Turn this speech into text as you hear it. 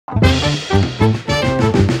Hello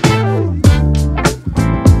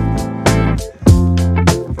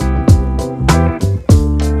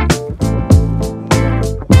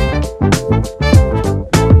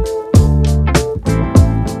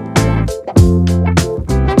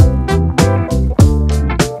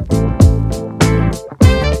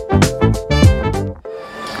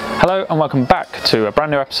and welcome back to a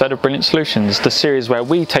brand new episode of Brilliant Solutions, the series where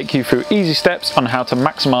we take you through easy steps on how to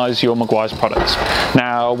maximise your Meguiar's products.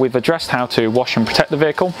 Now, we've addressed how to wash and protect the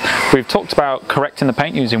vehicle, we've talked about correcting the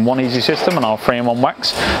paint using one easy system and our 3-in-1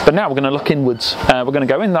 wax, but now we're going to look inwards. We're going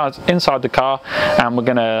to go inside the car and we're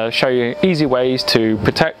going to show you easy ways to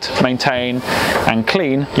protect, maintain and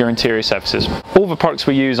clean your interior surfaces. All the products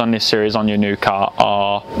we use on this series on your new car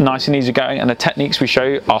are nice and easy going, and the techniques we show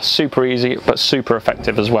you are super easy but super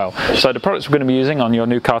effective as well. So the products we're going to be using on your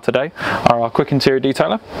new car today are our quick interior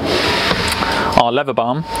detailer, our leather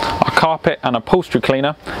balm, our carpet and upholstery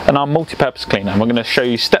cleaner, and our multi-purpose cleaner. And we're going to show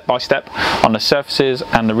you step by step on the surfaces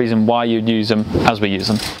and the reason why you'd use them as we use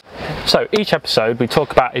them. So each episode we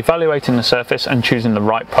talk about evaluating the surface and choosing the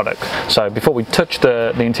right product. So before we touch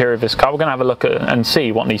the interior of this car, we're going to have a look at and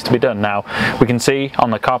see what needs to be done. Now we can see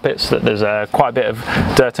on the carpets that there's quite a bit of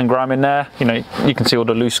dirt and grime in there. You know, you can see all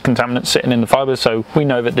the loose contaminants sitting in the fibres, so we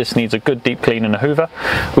know that this needs a good deep clean and a hoover.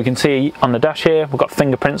 We can see on the dash here we've got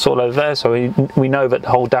fingerprints all over there, so we know that the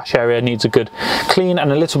whole dash area needs a good clean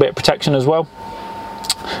and a little bit of protection as well.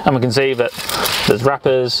 And we can see that there's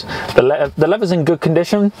wrappers, the leather's in good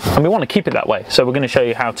condition and we want to keep it that way. So we're going to show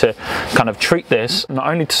you how to kind of treat this, not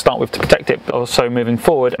only to start with to protect it, but also moving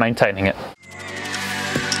forward maintaining it.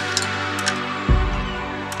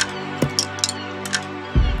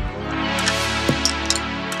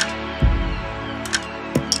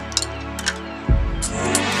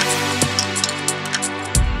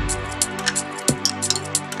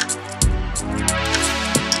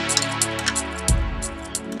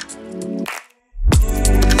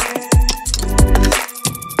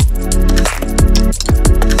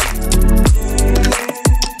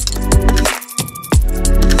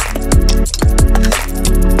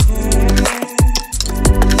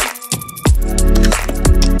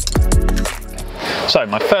 So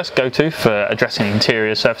my first go-to for addressing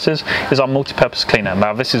interior surfaces is our multi-purpose cleaner.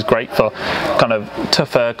 Now this is great for kind of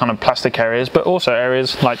tougher kind of plastic areas, but also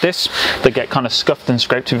areas like this that get kind of scuffed and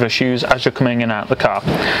scraped with your shoes as you're coming in and out of the car.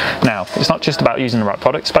 Now it's not just about using the right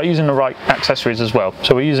products, it's about using the right accessories as well.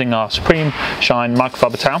 So we're using our Supreme Shine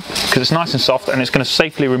microfiber towel because it's nice and soft and it's going to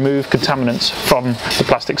safely remove contaminants from the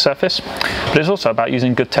plastic surface, but it's also about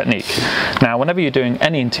using good technique. Now whenever you're doing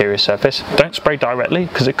any interior surface, don't spray directly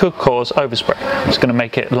because it could cause overspray. It's going to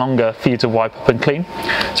make it longer for you to wipe up and clean.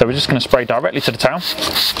 So we're just going to spray directly to the towel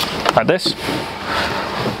like this,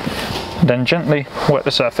 then gently wet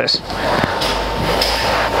the surface.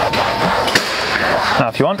 Now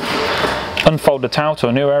if you want, unfold the towel to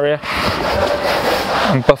a new area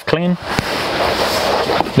and buff clean,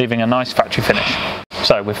 leaving a nice factory finish.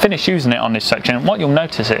 So we've finished using it on this section. What you'll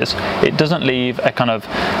notice is it doesn't leave a kind of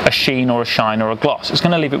a sheen or a shine or a gloss. It's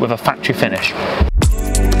going to leave it with a factory finish.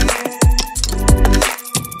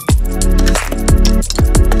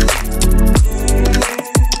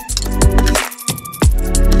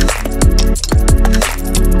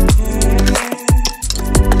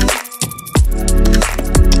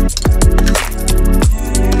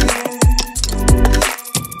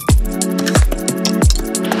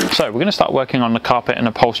 So we're going to start working on the carpet and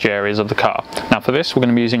upholstery areas of the car. Now for this we're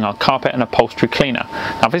going to be using our carpet and upholstery cleaner.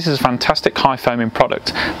 Now this is a fantastic high foaming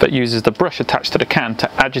product that uses the brush attached to the can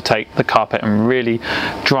to agitate the carpet and really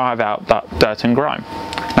drive out that dirt and grime.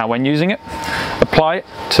 Now when using it, apply it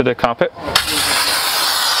to the carpet.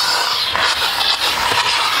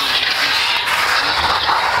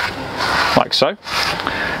 Like so.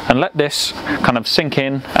 And let this kind of sink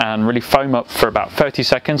in and really foam up for about 30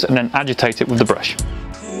 seconds and then agitate it with the brush.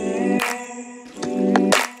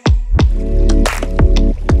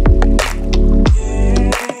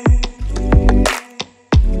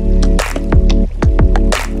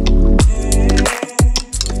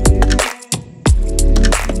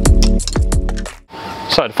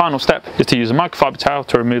 So the final step is to use a microfiber towel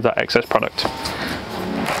to remove that excess product.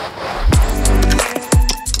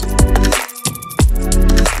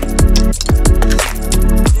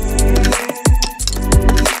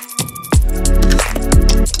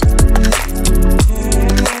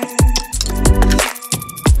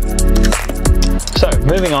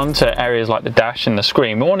 moving on to areas like the dash and the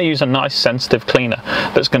screen, we want to use a nice sensitive cleaner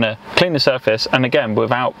that's going to clean the surface, and again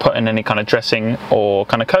without putting any kind of dressing or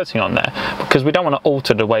kind of coating on there, because we don't want to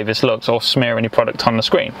alter the way this looks or smear any product on the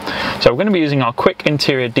screen. So we're going to be using our quick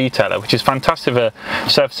interior detailer, which is fantastic for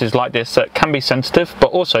surfaces like this that can be sensitive,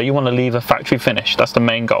 but also you want to leave a factory finish. That's the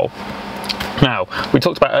main goal. Now, we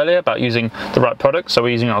talked about earlier about using the right product, so we're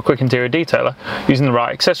using our quick interior detailer, using the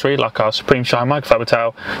right accessory like our Supreme Shine microfiber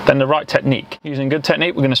towel, then the right technique. Using good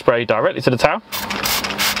technique, we're going to spray directly to the towel,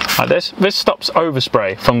 like this. This stops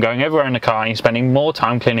overspray from going everywhere in the car and you're spending more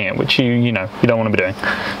time cleaning it, which you don't want to be doing.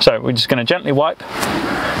 So we're just going to gently wipe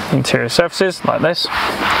interior surfaces like this,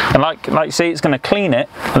 and like you see, it's going to clean it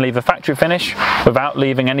and leave a factory finish without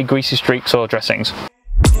leaving any greasy streaks or dressings.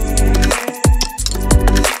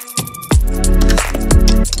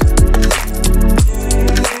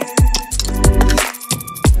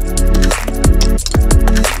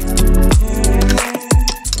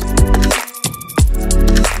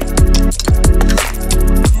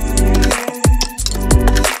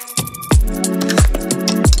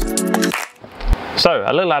 So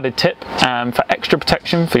a little added tip, for extra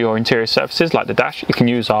protection for your interior surfaces like the dash, you can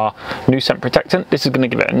use our new scent protectant. This is going to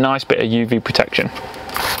give it a nice bit of UV protection.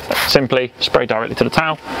 So simply spray directly to the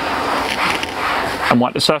towel and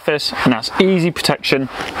wipe the surface, and that's easy protection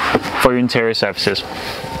for your interior surfaces.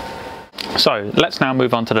 So let's now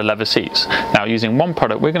move on to the leather seats. Now, using one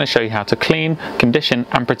product, we're going to show you how to clean, condition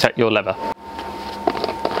and protect your leather.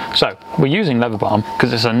 So we're using leather balm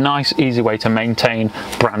because it's a nice easy way to maintain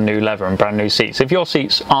brand new leather and brand new seats. If your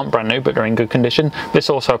seats aren't brand new but they're in good condition, this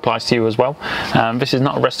also applies to you as well. This is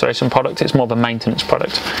not a restoration product, it's more of a maintenance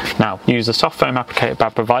product. Now, use the soft foam applicator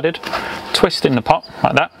bag provided, twist in the pot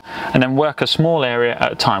like that, and then work a small area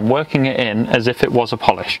at a time, working it in as if it was a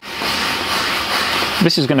polish.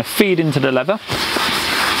 This is going to feed into the leather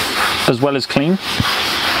as well as clean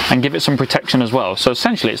and give it some protection as well. So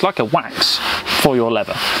essentially it's like a wax for your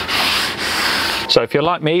leather. So if you're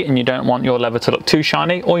like me and you don't want your leather to look too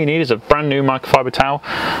shiny, all you need is a brand new microfiber towel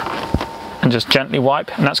and just gently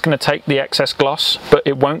wipe, and that's going to take the excess gloss, but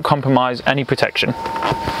it won't compromise any protection.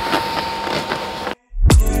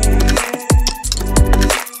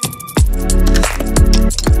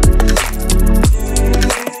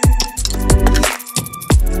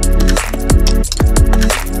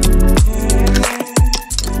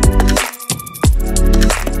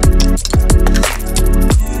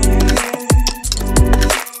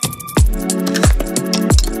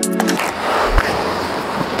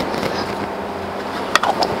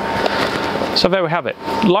 So there we have it.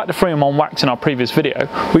 Like the 3-in-1 wax in our previous video,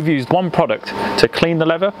 we've used one product to clean the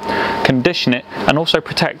leather, condition it, and also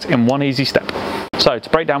protect in one easy step. So to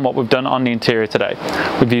break down what we've done on the interior today,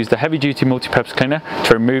 we've used the heavy-duty multi-purpose cleaner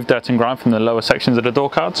to remove dirt and grime from the lower sections of the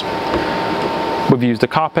door cards. We've used the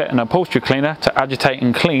carpet and upholstery cleaner to agitate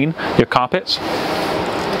and clean your carpets.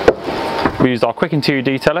 We used our quick interior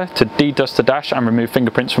detailer to de-dust the dash and remove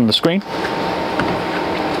fingerprints from the screen.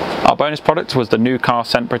 Our bonus product was the new car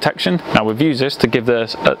scent protection. Now we've used this to give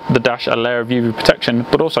the dash a layer of UV protection,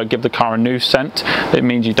 but also give the car a new scent. It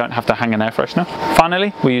means you don't have to hang an air freshener.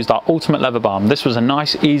 Finally, we used our ultimate leather balm. This was a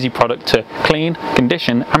nice easy product to clean,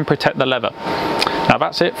 condition and protect the leather. Now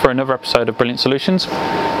that's it for another episode of Brilliant Solutions.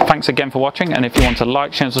 Thanks again for watching, and if you want to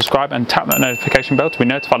like, share and subscribe and tap that notification bell to be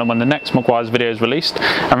notified when the next Meguiars video is released.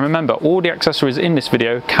 And remember, all the accessories in this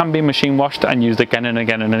video can be machine washed and used again and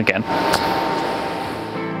again and again.